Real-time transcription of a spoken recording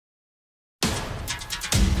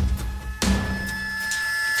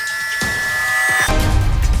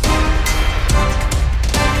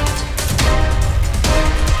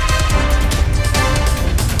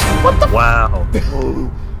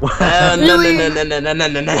Oh. No.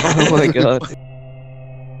 Oh my god.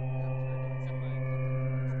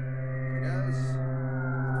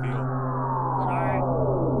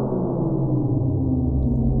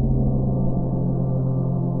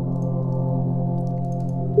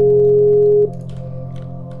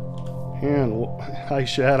 And hey,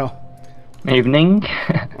 Shadow. Evening.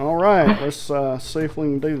 All right, let's see if we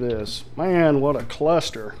can do this. Man, what a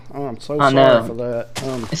cluster! Oh, I'm so I sorry know. for that.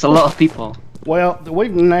 It's a lot of people. Well,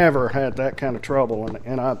 we've never had that kind of trouble,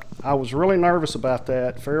 and I was really nervous about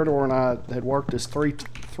that. Farador and I had worked this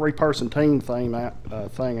three-person team thing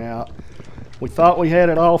out. We thought we had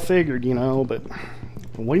it all figured, you know, but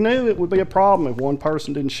we knew it would be a problem if one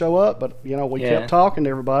person didn't show up. But you know, we kept talking to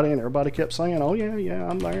everybody, and everybody kept saying, "Oh yeah,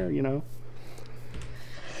 I'm there," you know.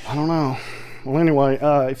 I don't know. Well, anyway,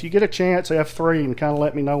 if you get a chance, F3, and kind of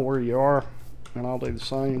let me know where you are, and I'll do the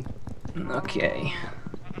same. Okay.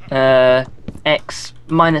 X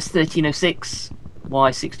minus 1306,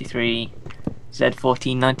 Y 63, Z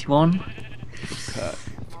 1491. Okay,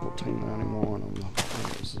 1491 on the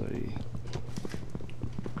Z.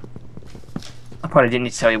 I probably didn't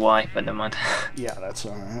need to tell you why, but never mind. Yeah, that's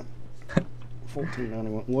all right.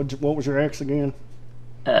 1491. What was your X again?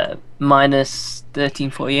 Minus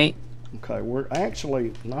 1348. Okay, we're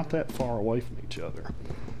actually not that far away from each other.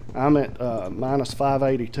 I'm at minus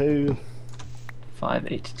 582.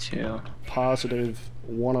 582. Positive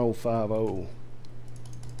 1050.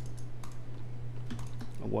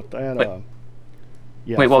 What that? Wait,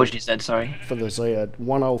 yeah. Wait, what was you said? Sorry. For the Z,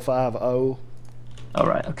 1050. Oh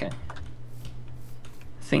right, okay. I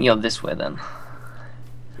think you're this way then.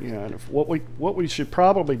 Yeah, and what we should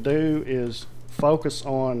probably do is focus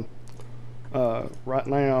on right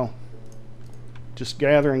now. Just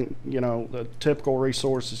gathering, you know, the typical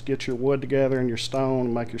resources. Get your wood together and your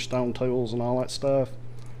stone, make your stone tools and all that stuff.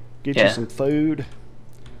 Get you some food,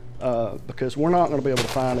 because we're not going to be able to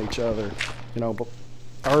find each other, you know,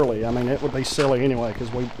 early. I mean, it would be silly anyway,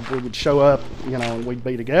 because we would show up, you know, and we'd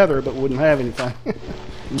be together, but wouldn't have anything.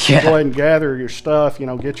 Yeah. Go ahead and gather your stuff, you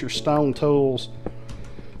know, get your stone tools,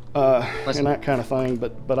 and that kind of thing.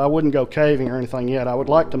 But I wouldn't go caving or anything yet. I would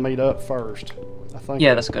like to meet up first. I think.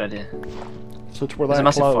 Yeah, that's a good idea. Since we're that There's a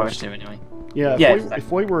massive close. forest here anyway. Yeah, if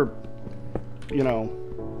we were, you know,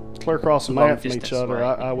 clear across the map from each other,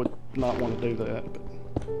 I would not want to do that. But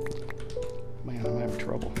man, I'm having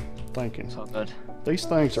trouble thinking. It's all good. These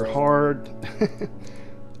things are hard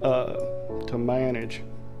to manage,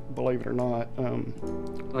 believe it or not.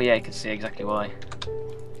 Well, yeah, you can see exactly why.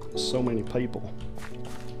 So many people.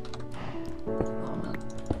 Oh man.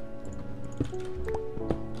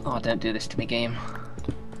 Oh, don't do this to me, game.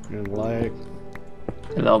 And lag.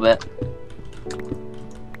 A little bit.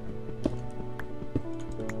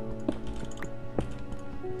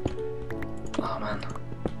 Oh man.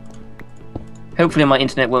 Hopefully my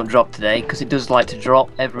internet won't drop today, because it does like to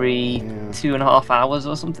drop every 2.5 hours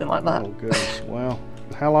or something like that. Oh goodness. Well,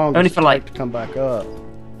 how long Only does for it like take to come back up?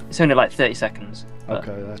 It's only like 30 seconds.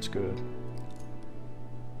 Okay, that's good.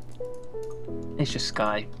 It's just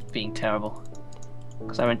Sky being terrible,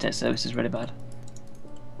 because our internet service is really bad.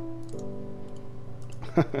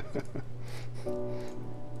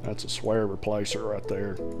 That's a swear replacer right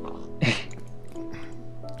there.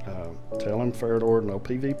 Tell him Farador no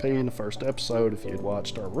PvP in the first episode. If you had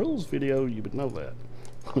watched our rules video, you would know that.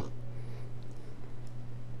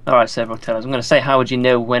 Alright, several tellers. I'm going to say, how would you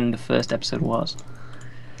know when the first episode was?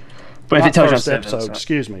 But Not if it tells you on first server, episode,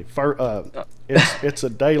 excuse me. It's a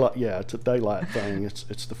daylight. Yeah, it's a daylight thing.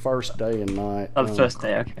 It's the first day and night. Oh, the first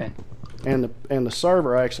day. Okay. And the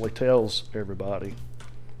server actually tells everybody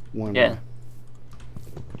when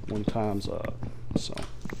when time's up. So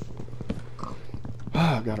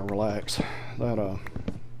I gotta relax. That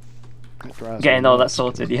drives Getting me all that nuts.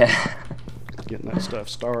 sorted, yeah. Getting that stuff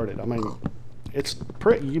started. I mean, it's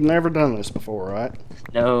pretty. You've never done this before, right?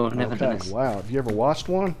 No, never done Okay. this. Wow. Have you ever watched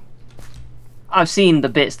one? I've seen the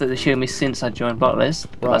bits that they showed me since I joined Blocklist,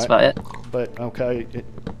 but that's about it. But okay,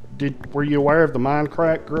 were you aware of the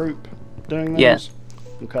Minecraft group doing this?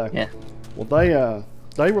 Yeah. Okay. Yeah. Well,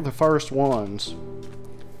 they were the first ones.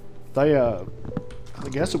 They I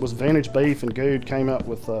guess it was Vintage Beef and Good came up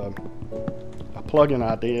with a plugin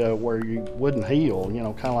idea where you wouldn't heal, you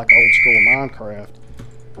know, kind of like old school Minecraft.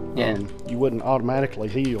 Yeah. You wouldn't automatically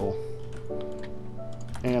heal.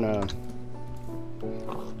 And I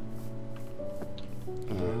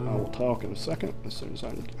will talk in a second as soon as I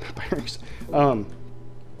can get my bearings. And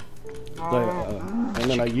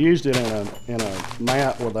then I used it in a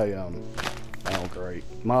map where they oh great,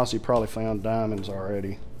 Mozzie probably found diamonds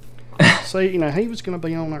already. See, you know, he was going to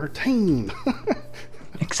be on our team.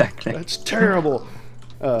 exactly. That's terrible.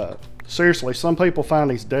 Seriously, some people find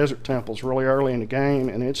these desert temples really early in the game,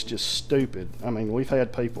 and it's just stupid. I mean, we've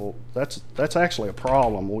had people. That's actually a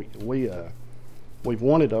problem. We've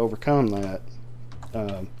wanted to overcome that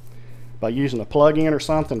by using a plug-in or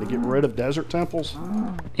something to get rid of desert temples.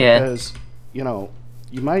 Yeah. Because you know,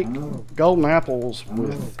 you make golden apples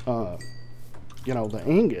with you know, the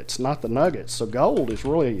ingots, not the nuggets. So gold is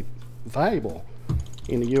really valuable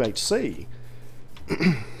in the UHC.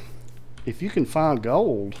 If you can find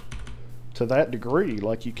gold to that degree,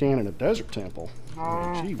 like you can in a desert temple,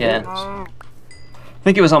 gee whiz. I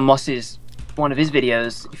think it was on Moss's one of his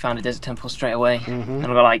videos. He found a desert temple straight away, and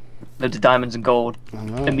got like loads of diamonds and gold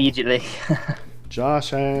immediately.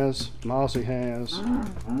 Josh has, Mossy has.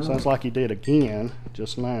 Sounds like he did again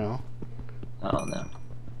just now. Oh no.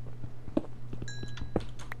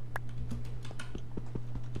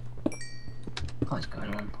 What's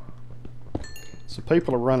going on? So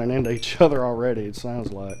people are running into each other already, it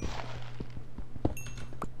sounds like.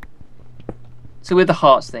 So with the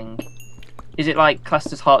hearts thing, is it like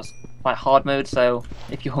classed as hearts like hard mode, so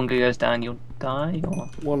if your hunger goes down you'll die, or?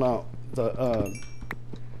 Well, no. The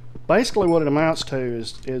basically what it amounts to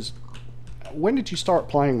is when did you start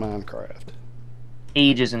playing Minecraft?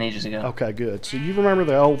 Ages and ages ago. Okay, good. So you remember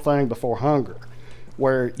the old thing before hunger,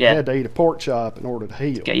 where you had to eat a pork chop in order to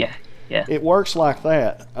heal. Yeah. It works like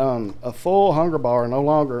that. A full hunger bar no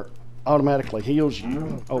longer automatically heals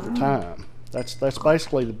you over time. That's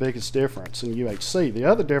basically the biggest difference in UHC. The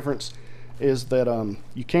other difference is that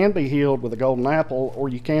you can be healed with a golden apple, or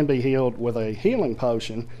you can be healed with a healing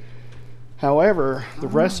potion. However, the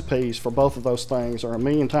recipes for both of those things are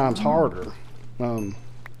 1,000,000 times harder than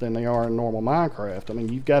they are in normal Minecraft. I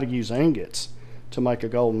mean, you've got to use ingots to make a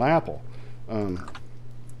golden apple. Uh-oh.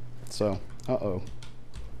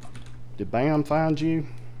 Did Bam find you?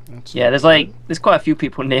 There's quite a few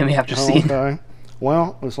people near me I've just seen. Okay.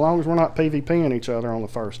 Well, as long as we're not PvPing each other on the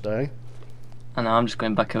first day. I know, I'm just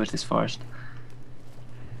going back over to this forest.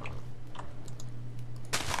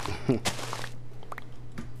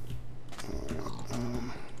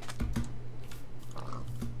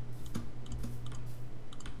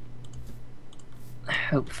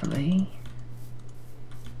 Hopefully.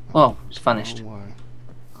 Oh, it's vanished.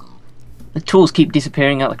 The tools keep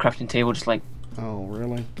disappearing out the crafting table, just like... Oh,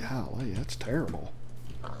 really? Golly, that's terrible.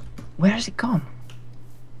 Where has it gone?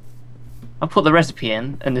 I put the recipe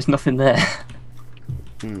in, and there's nothing there.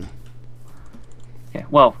 Yeah,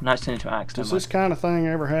 well, now it's turned into an axe. Does this kind of thing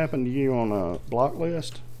ever happen to you on a block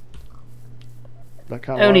list? That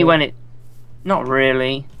kind of only when it... Not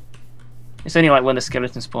really. It's only like when the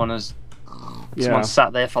skeleton spawners... Someone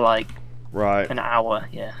sat there for like... an hour,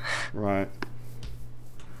 yeah. Right.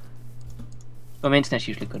 But my internet's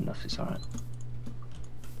usually good enough, it's alright.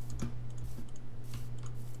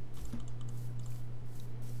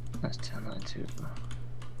 Let's turn that into...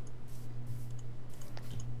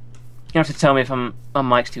 You have to tell me if my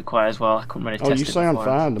mic's too quiet as well. I couldn't really test it. Oh, you sound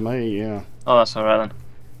fine to me, yeah. Oh, that's alright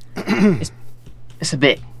then. It's a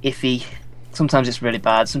bit iffy. Sometimes it's really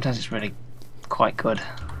bad, sometimes it's really quite good.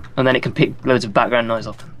 And then it can pick loads of background noise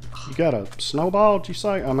up. You got a snowball, did you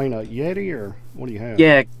say? I mean a Yeti, or what do you have?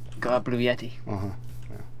 Yeah, got a Blue Yeti. Yeah.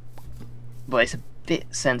 But it's a bit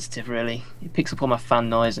sensitive, really. It picks up all my fan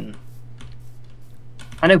noise, and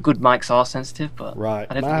I know good mics are sensitive, but right.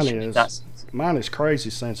 I don't think it should be that sensitive. Mine is crazy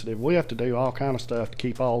sensitive. We have to do all kind of stuff to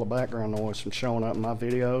keep all the background noise from showing up in my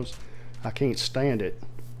videos. I can't stand it.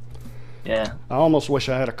 Yeah. I almost wish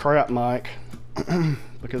I had a crap mic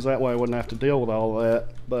because that way I wouldn't have to deal with all of that.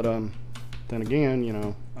 But then again, you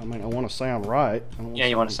know, I mean, I want to sound right. Yeah,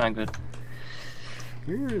 you want to sound good.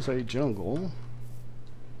 Here is a jungle.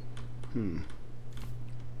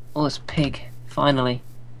 Oh, it's a pig. Finally.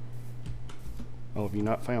 Oh, have you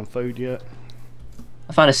not found food yet?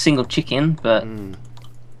 I found a single chicken, but...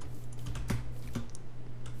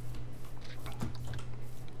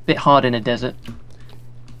 bit hard in a desert.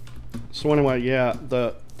 So anyway, yeah,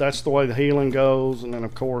 that's the way the healing goes, and then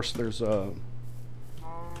of course there's a...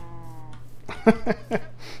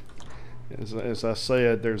 as I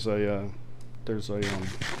said, there's a curse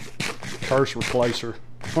replacer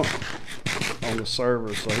on the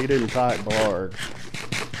server, so he didn't type blarg.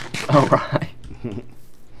 Oh, right.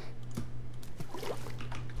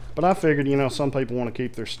 But I figured, you know, some people want to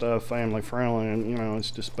keep their stuff family friendly, and you know,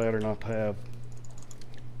 it's just better not to have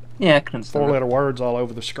I can understand 4-letter words all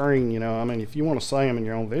over the screen. You know, I mean, if you want to say them in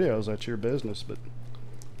your own videos, that's your business. But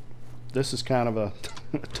this is kind of a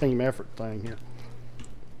team effort thing here.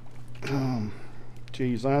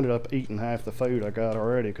 Geez, I ended up eating half the food I got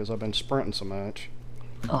already because I've been sprinting so much.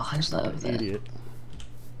 Oh, how's that over there? Idiot.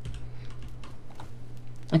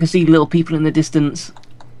 I can see little people in the distance.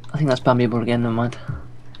 I think that's Bambiable again, never mind.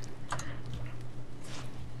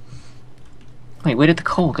 Wait, where did the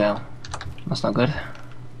coal go? That's not good.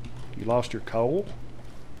 You lost your coal?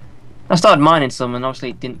 I started mining some and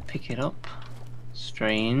obviously didn't pick it up.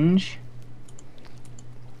 Strange.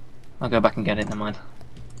 I'll go back and get it, never mind.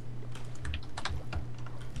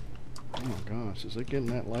 Oh my gosh, is it getting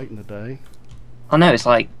that late in the day? I know, it's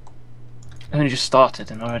like I only just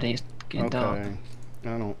started and already it's getting dark. Okay.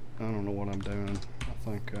 I don't know what I'm doing. I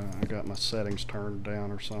think I got my settings turned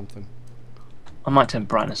down or something. I might turn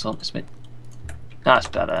brightness up a bit. That's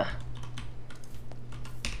better.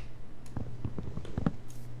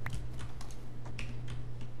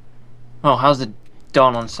 Oh, how's the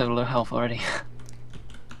dawn on so low health already?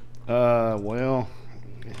 Well,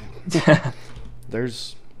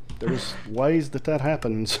 there's ways that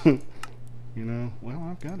happens. You know. Well,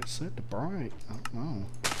 I've got it set to bright. I don't know.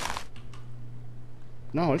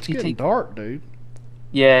 No, it's getting dark, dude.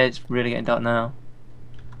 Yeah, it's really getting dark now.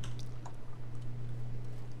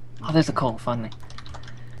 Oh, there's the coal, finally.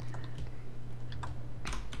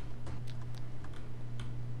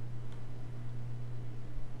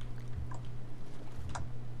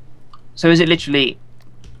 So is it literally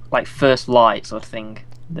like first light sort of thing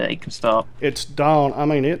that it can start? It's dawn. I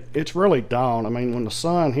mean, it's really dawn. I mean, when the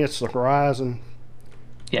sun hits the horizon,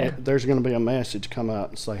 yeah, there's going to be a message come out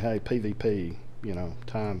and say, "Hey, PvP, you know,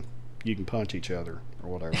 time you can punch each other or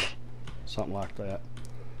whatever," something like that.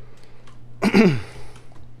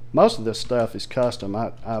 Most of this stuff is custom.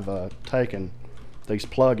 I've taken these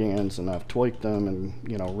plugins and I've tweaked them and,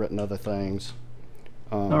 you know, written other things.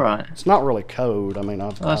 All right. It's not really code. I mean,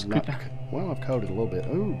 I've coded a little bit.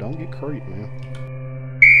 Ooh, don't get creeped, man.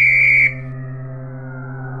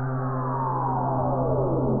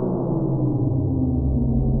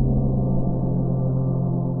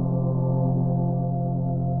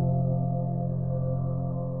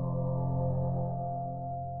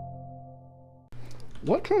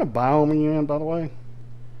 What kind of biome are you in, by the way?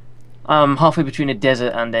 Halfway between a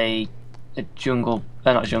desert and a jungle,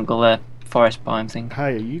 not a jungle, forest biome thing.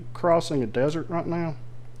 Hey, are you crossing a desert right now?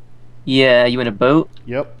 Yeah, you in a boat?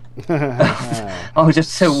 Yep. I was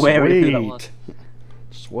just so wary of who that was.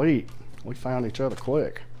 Sweet. We found each other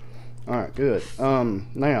quick. Alright, good.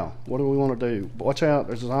 Now, what do we want to do? Watch out,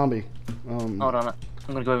 there's a zombie. Hold on, I'm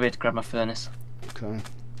going to go over here to grab my furnace. Okay.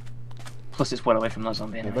 Plus it's well away from that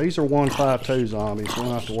zombie anyway. Now, these are 152 zombies. We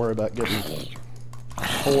don't have to worry about getting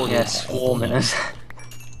horde. Yeah, swarming us.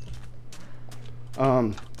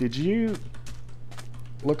 Did you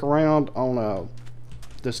look around on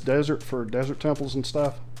this desert for desert temples and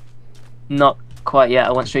stuff? Not quite yet.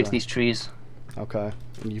 I went straight to these trees. Okay.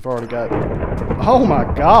 And you've already got... Oh my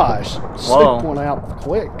gosh! Whoa. Stick one out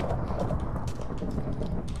quick.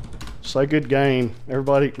 Say good game.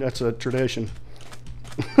 Everybody, that's a tradition.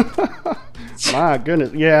 My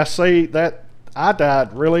goodness. Yeah, see, that I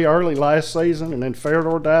died really early last season, and then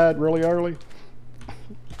Fedor died really early.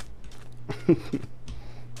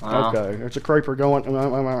 Wow. Okay, there's a creeper going.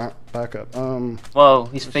 Back up. Whoa,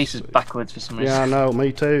 his face is backwards for some reason. Yeah, I know.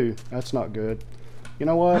 Me too. That's not good. You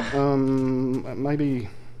know what? Maybe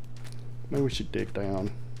we should dig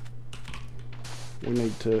down. We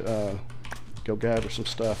need to go gather some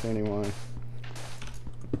stuff anyway.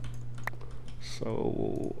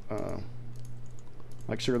 So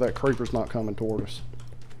make sure that creeper's not coming toward us.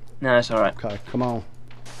 No, it's alright. Okay, come on.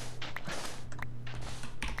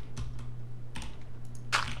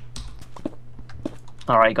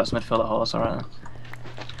 Alright, you got something to fill that hole, it's alright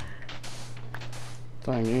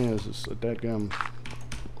then. Thing is, it's a deadgum.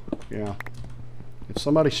 Yeah. If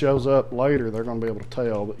somebody shows up later, they're going to be able to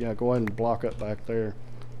tell. But yeah, go ahead and block up back there.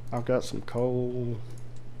 I've got some coal.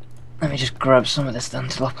 Let me just grab some of this then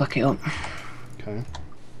till I pluck it up. Okay.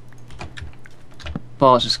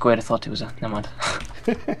 Well, it's just squared. I thought it was a... Never mind.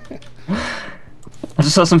 I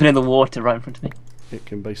just saw something in the water right in front of me. It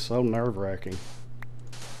can be so nerve-wracking.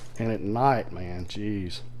 And at night, man,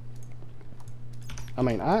 jeez. I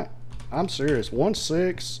mean, I'm serious.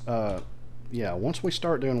 1.6, yeah, once we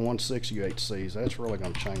start doing 1.6 UHCs, that's really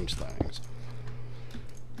going to change things.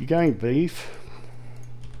 You gained beef?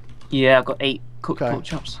 Yeah, I've got 8 cooked pork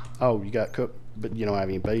chops. Oh, you got cooked, but you don't have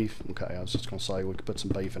any beef? Okay, I was just going to say we could put some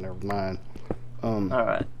beef in there with mine.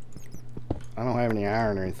 Alright. I don't have any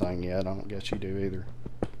iron or anything yet. I don't guess you do either.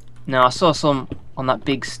 No, I saw some on that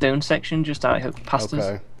big stone section just out past us.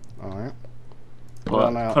 Okay, alright. But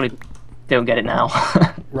Well, now, probably don't get it now.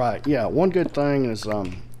 right, yeah. One good thing is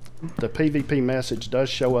the PvP message does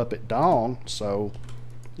show up at dawn, so,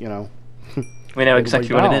 you know. We know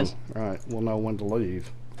exactly what it is. Right, we'll know when to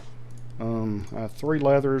leave. I have 3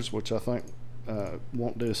 leathers, which I think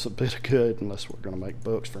won't do us a bit of good unless we're going to make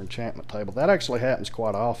books for enchantment table. That actually happens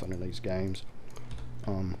quite often in these games.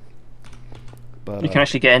 But you can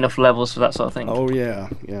actually get enough levels for that sort of thing. Oh yeah,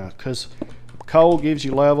 yeah, because cold gives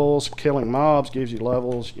you levels, killing mobs gives you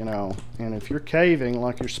levels, you know, and if you're caving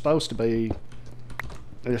like you're supposed to be,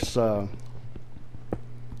 it's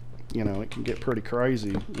you know, it can get pretty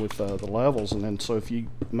crazy with the levels. And then so if you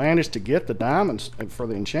manage to get the diamonds for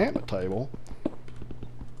the enchantment table,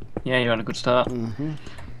 yeah, you're on a good start. Mm-hmm.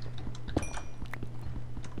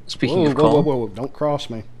 Speaking of coal, whoa, don't cross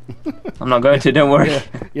me. I'm not going to, don't worry.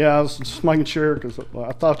 Yeah, I was just making sure because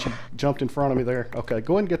I thought you jumped in front of me there. Okay,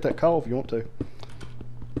 go ahead and get that coal if you want to.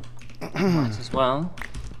 Might as well.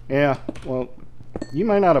 Yeah, well, you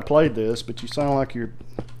may not have played this, but you sound like you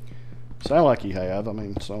have. I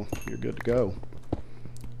mean, so you're good to go.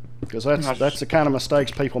 Because that's the kind of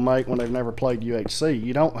mistakes people make when they've never played UHC.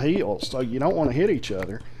 You don't heal, so you don't want to hit each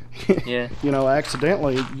other. Yeah. You know,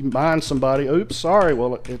 accidentally you bind somebody. Oops, sorry.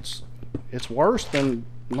 Well, it's worse than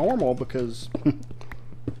normal because.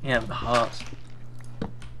 Yeah, the hearts.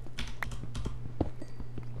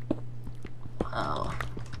 Wow.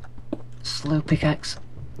 Slow pickaxe.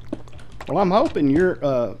 Well, I'm hoping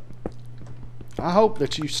you're. I hope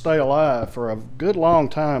that you stay alive for a good long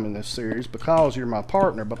time in this series because you're my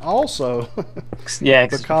partner, but also yeah,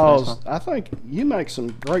 because I think you make some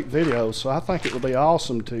great videos, so I think it would be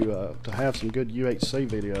awesome to have some good UHC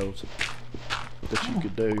videos that you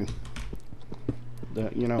could do.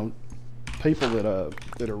 That, you know, people that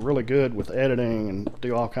are really good with editing and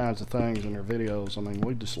do all kinds of things in their videos. I mean,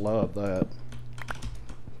 we just love that.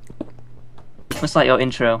 It's like your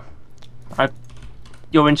intro.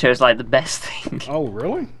 Your intro is like the best thing. Oh,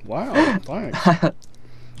 really? Wow, thanks.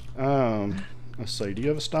 Let's see. Do you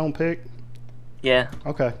have a stone pick? Yeah.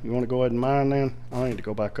 Okay. You want to go ahead and mine then? I need to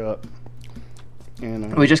go back up.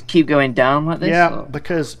 And we just keep going down like this? Yeah, or?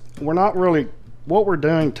 Because we're not really. What we're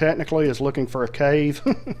doing technically is looking for a cave.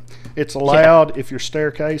 It's allowed if you're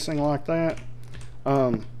staircasing like that.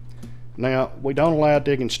 Now we don't allow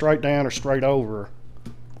digging straight down or straight over.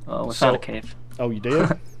 Oh, we found a cave. Oh, you did?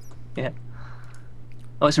 Yeah.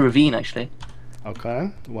 Oh, it's a ravine, actually.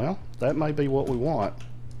 Okay, well, that may be what we want.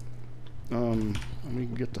 Let me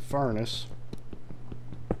get the furnace.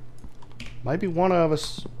 Maybe one of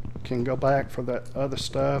us can go back for that other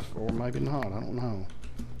stuff, or maybe not. I don't know.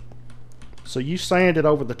 So you sanded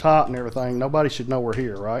over the top and everything. Nobody should know we're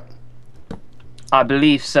here, right? I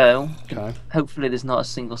believe so. Okay. Hopefully there's not a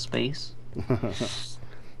single space.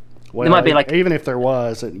 Well, there might be like... Even if there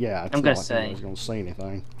was, yeah, it's I'm not gonna like say. anybody's going to see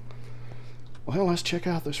anything. Well, let's check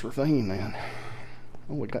out this ravine then.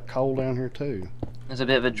 Oh, we got coal down here too. There's a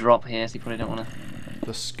bit of a drop here, so you probably don't want to...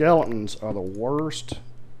 The skeletons are the worst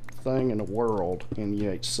thing in the world in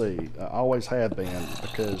UHC. Always have been,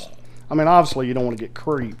 because, I mean, obviously you don't want to get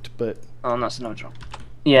creeped, but... Oh, that's no drop.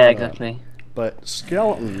 Yeah, exactly. But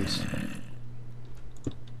skeletons...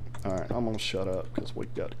 Alright, I'm going to shut up, because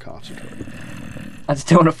we've got to concentrate. I just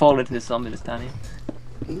don't want to fall into this zombie that's down here.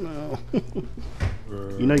 No.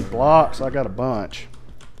 You need blocks? I got a bunch.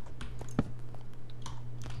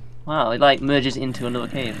 Wow, it like merges into another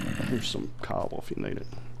cave. Here's some cobble if you need it.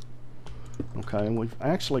 Okay, and we've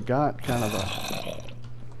actually got kind of a...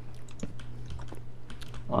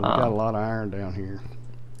 Wow. We've got a lot of iron down here.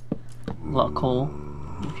 A lot of coal.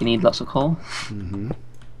 If you need lots of coal. Mm-hmm.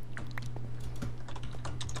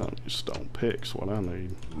 I need stone picks, what I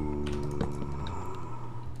need.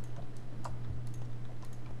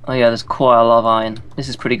 Oh yeah, there's quite a lot of iron. This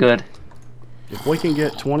is pretty good. If we can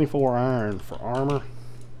get 24 iron for armor,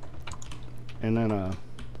 and then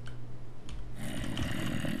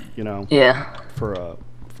you know, yeah, for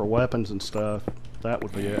weapons and stuff, that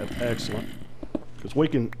would be excellent. Because we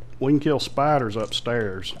can kill spiders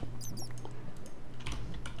upstairs.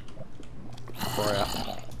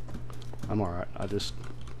 Crap. I'm alright.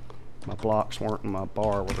 My blocks weren't in my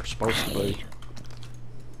bar where they're supposed to be.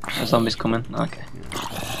 The zombie's coming. Okay.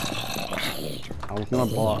 I was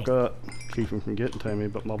gonna block up, keep him from getting to me,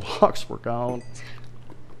 but my blocks were gone.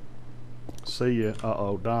 See ya.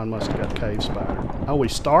 Uh-oh, Don must have got cave spider. Oh, he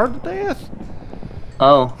starved to death?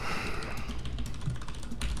 Oh.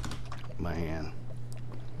 Man.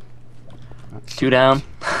 That's, 2 down.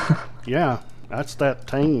 yeah, that's that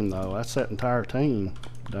team, though. That's that entire team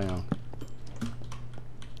down.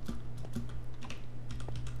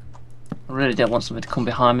 I really don't want somebody to come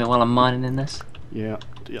behind me while I'm mining in this. Yeah.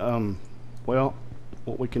 Well,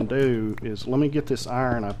 what we can do is, let me get this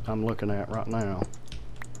iron I'm looking at right now.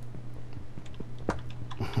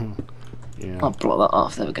 Yeah. I'll block that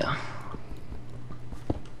off. There we go.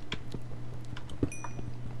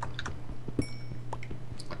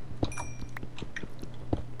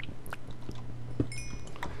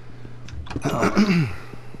 I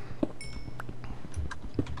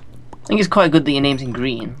think it's quite good that your name's in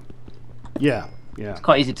green. Yeah, yeah. It's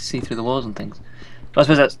quite easy to see through the walls and things. But I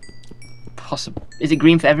suppose that's possible. Is it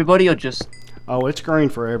green for everybody or just? Oh, it's green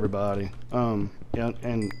for everybody. Yeah,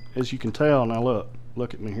 and as you can tell, now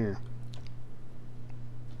look at me here.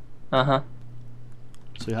 Uh-huh.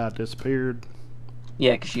 See how it disappeared?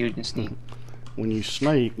 Yeah, because you can sneak. When you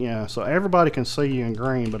sneak, yeah, so everybody can see you in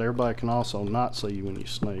green, but everybody can also not see you when you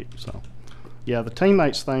sneak. So, yeah, the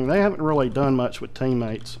teammates thing, they haven't really done much with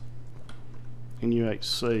teammates in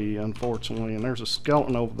UHC, unfortunately, and there's a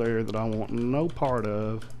skeleton over there that I want no part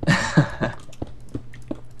of.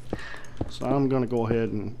 So I'm going to go ahead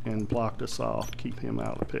and block this off to keep him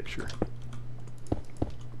out of the picture.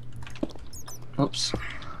 Oops.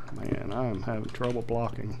 Man, I am having trouble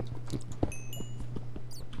blocking.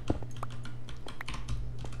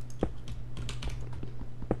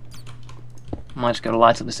 Might just go to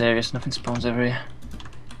light up this area so nothing spawns over here.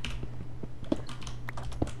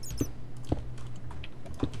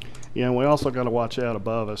 Yeah, and we also got to watch out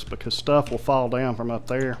above us because stuff will fall down from up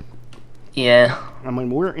there. Yeah. I mean,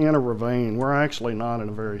 we're in a ravine. We're actually not in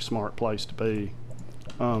a very smart place to be.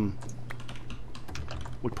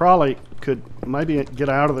 We probably could maybe get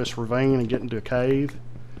out of this ravine and get into a cave.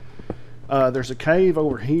 There's a cave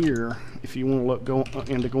over here if you want to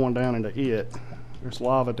look going down into it. There's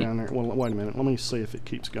lava down there. Well, wait a minute. Let me see if it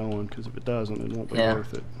keeps going, because if it doesn't, it won't be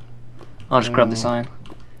worth it. I'll just grab this iron.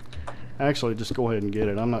 Actually, just go ahead and get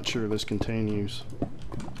it. I'm not sure this continues.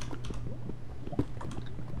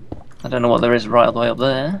 I don't know what there is right all the way up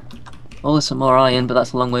there. Oh, there's some more iron, but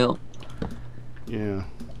that's a long way up. Yeah.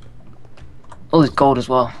 Oh, there's gold as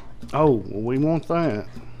well. Oh, well, we want that.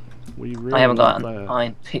 We really I haven't got want an that.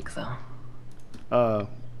 iron pick, though.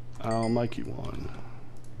 I'll make you one.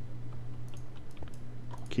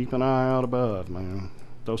 Keep an eye out above, man.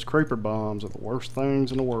 Those creeper bombs are the worst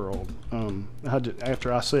things in the world.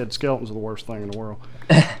 After I said skeletons are the worst thing in the world.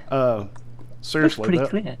 Seriously,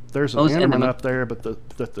 there's an enderman up there, but the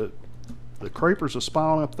creepers will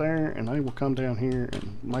spawn up there, and they will come down here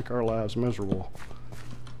and make our lives miserable.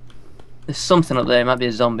 There's something up there. It might be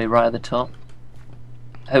a zombie right at the top.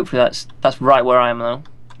 Hopefully that's right where I am, though.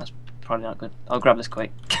 That's probably not good. I'll grab this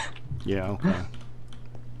quick. Yeah, okay.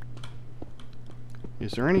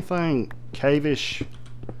 Is there anything cave-ish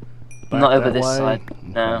back not over that this way? side, Okay.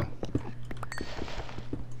 no.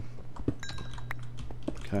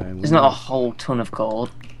 Okay. There's not a whole ton of gold.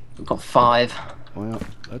 We've got 5. Well,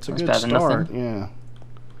 that's a That's good better than start, nothing.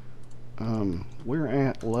 yeah. We're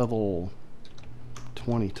at level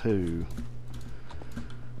 22.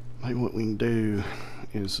 Maybe what we can do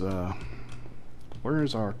is, where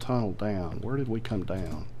is our tunnel down? Where did we come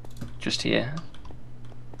down? Just here.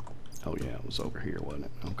 Oh yeah, it was over here, wasn't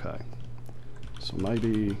it? Okay. So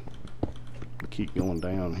maybe we keep going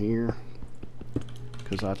down here,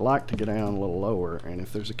 because I'd like to get down a little lower, and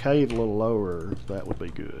if there's a cave a little lower, that would be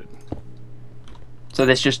good. So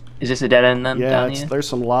is this a dead end then? Yeah, down here? there's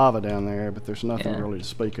some lava down there, but there's nothing Yeah. really to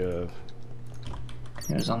speak of.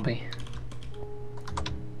 Here's a zombie.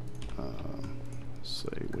 Let's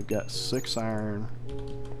see, we've got 6 iron,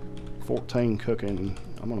 14 cooking.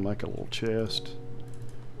 I'm gonna make a little chest.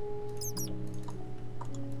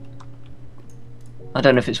 I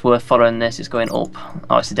don't know if it's worth following this. It's going up.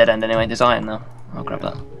 Oh, it's a dead end anyway. There's iron though. I'll grab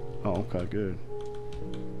that. Oh, okay, good.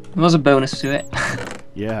 There was a bonus to it.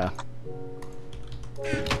 Yeah.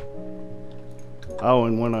 Oh,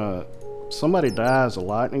 and when somebody dies, a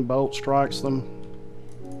lightning bolt strikes them.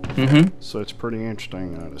 Mm-hmm. So it's pretty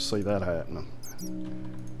interesting to see that happening.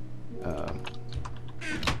 I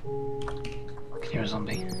can hear a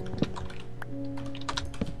zombie.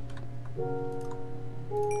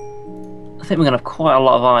 I think we're gonna have quite a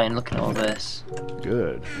lot of iron looking at all this.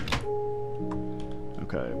 Good.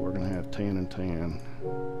 Okay, we're gonna have 10 and 10.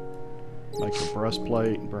 Make a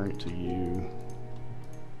breastplate and bring it to you.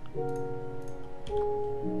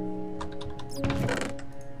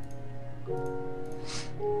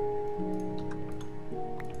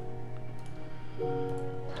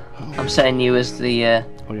 I'm setting you as the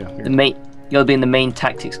Oh yeah, here. the main. You'll be in the main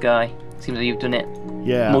tactics guy. Seems like you've done it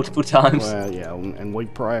Yeah. multiple times. Well, yeah, and we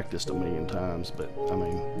practiced a million times, but I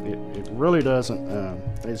mean, it really doesn't.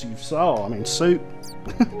 As you saw, I mean, Soup,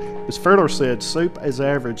 as Fiddler said, Soup has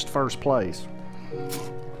averaged first place.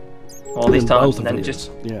 All these in times, both and of then it his.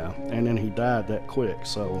 just. Yeah, and then he died that quick.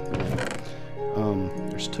 So, yeah.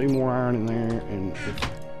 There's 2 more iron in there, and if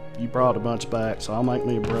you brought a bunch back, so I'll make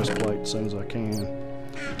me a breastplate as soon as I can,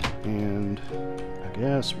 and I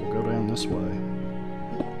guess we'll go down this way.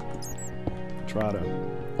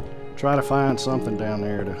 Try to find something down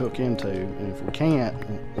there to hook into, and if we can't,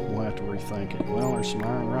 we'll have to thinking? Well, there's some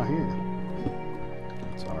iron right here.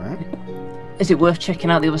 That's alright. Is it worth checking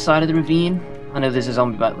out the other side of the ravine? I know there's a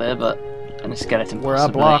zombie back there, but and a skeleton. Where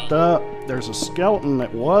possibly. I blocked up, there's a skeleton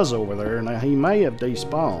that was over there. Now he may have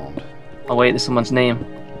despawned. Oh wait, there's someone's name.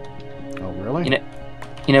 Oh really?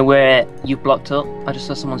 You know where you blocked up? I just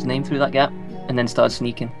saw someone's name through that gap, and then started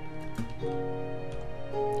sneaking.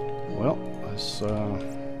 Well, that's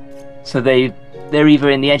So they're either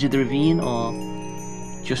in the edge of the ravine or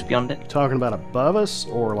just beyond it. talking about above us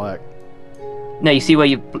or like. No, you see where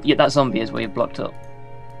that zombie is, where you've blocked up.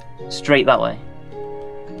 Straight that way.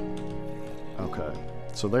 Okay,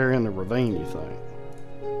 so they're in the ravine, you think?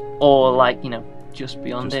 Or like, just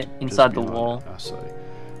beyond it, inside the beyond wall. it, I see.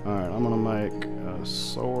 Alright, I'm gonna make a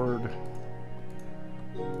sword,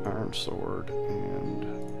 iron sword, and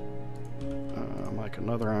make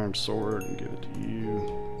another iron sword and give it to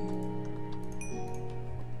you.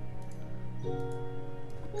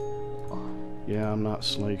 Yeah, I'm not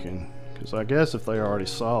sneaking, because I guess if they already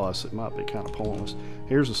saw us, it might be kind of pointless.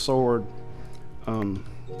 Here's a sword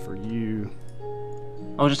for you.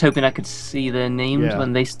 I was just hoping I could see their names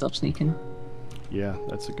when they stop sneaking. Yeah,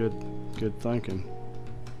 that's a good thinking.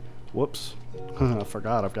 Whoops. I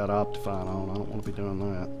forgot I've got Optifine on. I don't want to be doing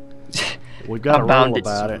that. We've got a rule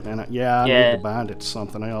about it, and I need to bind it to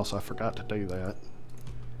something else. I forgot to do that.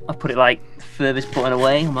 I put it like furthest point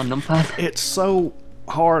away on my numpad. It's so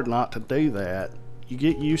hard not to do that. You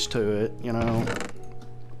get used to it, you know.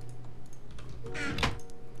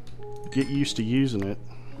 Get used to using it.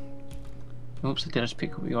 Oops, did I just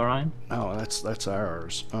pick up your iron? Oh, that's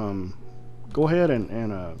ours. Go ahead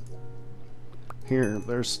and here,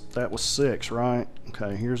 that was 6, right?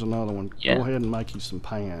 Okay, here's another one. Yeah. Go ahead and make you some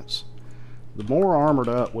pants. The more armored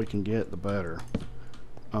up we can get, the better.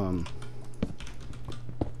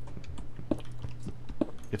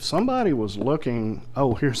 If somebody was looking,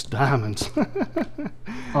 oh, here's diamonds.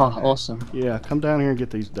 Oh, awesome. Yeah, come down here and get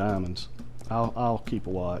these diamonds. I'll keep a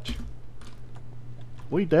watch.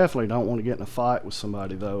 We definitely don't want to get in a fight with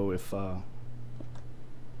somebody though if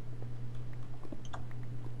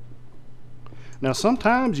now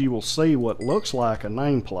sometimes you will see what looks like a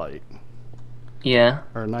nameplate. Yeah.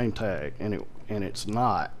 Or a name tag, and it's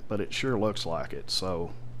not, but it sure looks like it,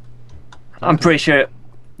 so I'm pretty sure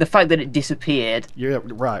the fact that it disappeared. Yeah,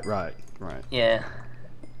 right. Yeah.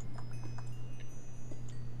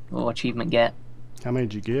 What achievement get? How many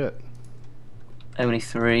did you get? Only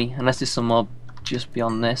 3, unless there's some mob just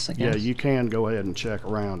beyond this, I guess. Yeah, you can go ahead and check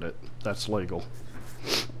around it. That's legal.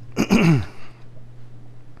 There's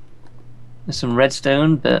some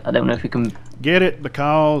redstone, but I don't know if we can get it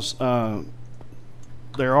because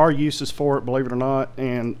there are uses for it, believe it or not,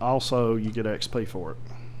 and also you get XP for it.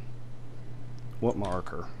 What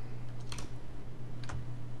marker?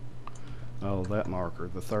 Oh, that marker,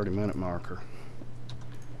 the 30-minute marker.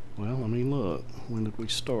 Well, let me look. When did we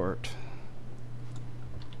start?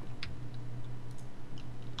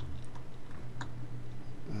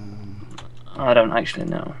 I don't actually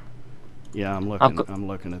know. Yeah, I'm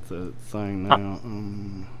looking at the thing now.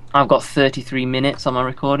 I've got 33 minutes on my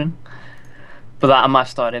recording, but that I might have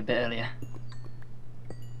started a bit earlier.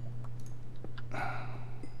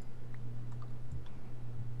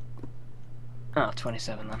 Oh,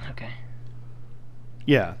 27 then, okay.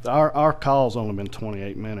 Yeah, our call's only been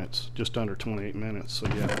 28 minutes, just under 28 minutes, so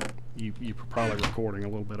yeah, you're probably recording a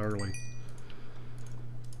little bit early.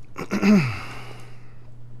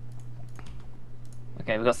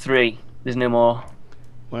 Okay, we've got 3. There's no more.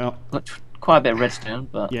 Well, quite a bit of redstone,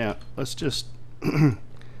 but yeah, let's just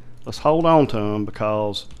let's hold on to them,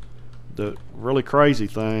 because the really crazy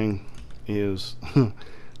thing is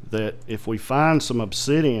that if we find some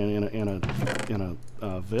obsidian in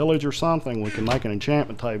a village or something, we can make an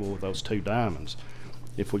enchantment table with those 2 diamonds.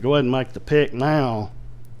 If we go ahead and make the pick now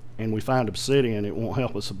and we find obsidian, it won't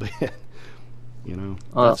help us a bit. You know,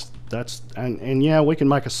 and yeah, we can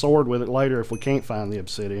make a sword with it later if we can't find the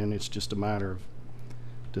obsidian. It's just a matter of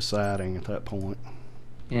deciding at that point.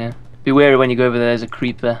 Yeah, be wary when you go over there. There's a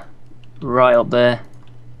creeper right up there.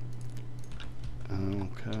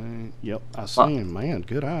 Okay. Yep, I see him. Man,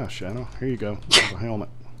 good eye, Shadow. Here you go. There's a helmet.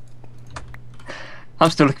 I'm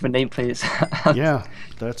still looking for nameplates. Yeah,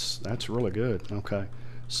 that's really good. Okay,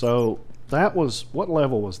 so that was, what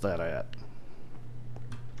level was that at?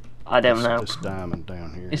 I don't know. This diamond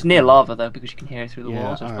down here. It's near lava though, because you can hear it through the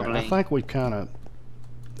walls. Yeah, Probably... I think we've kind of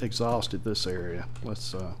exhausted this area.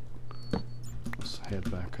 Let's head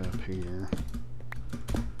back up here.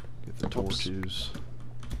 Get the torches.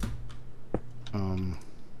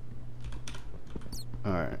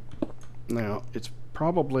 Alright. Now, it's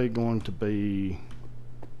probably going to be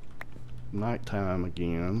nighttime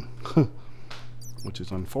again, which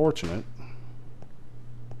is unfortunate.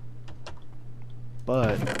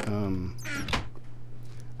 But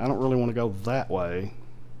I don't really want to go that way.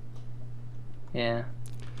 Yeah.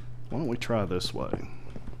 Why don't we try this way?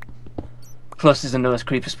 Plus, there's another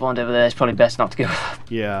creeper spawned over there. It's probably best not to go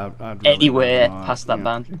Yeah, I'd really anywhere rather not. past that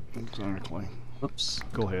boundary. Exactly. Oops.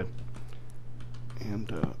 Go ahead. And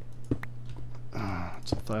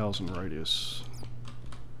it's 1,000 radius.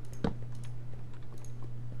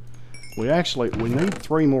 We need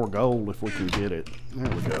 3 more gold if we can get it.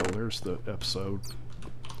 There we go. There's the episode.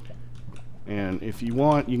 And if you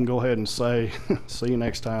want, you can go ahead and say, see you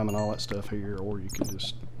next time and all that stuff here, or you can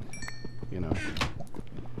just, you know,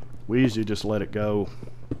 we usually just let it go.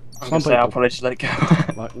 Some people, I'll probably just let it go.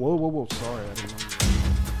 Like, whoa, sorry, I didn't know.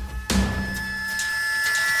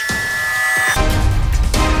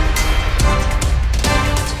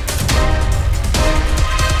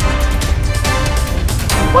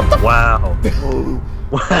 What the? Wow. No.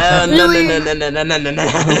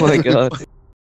 Oh my god.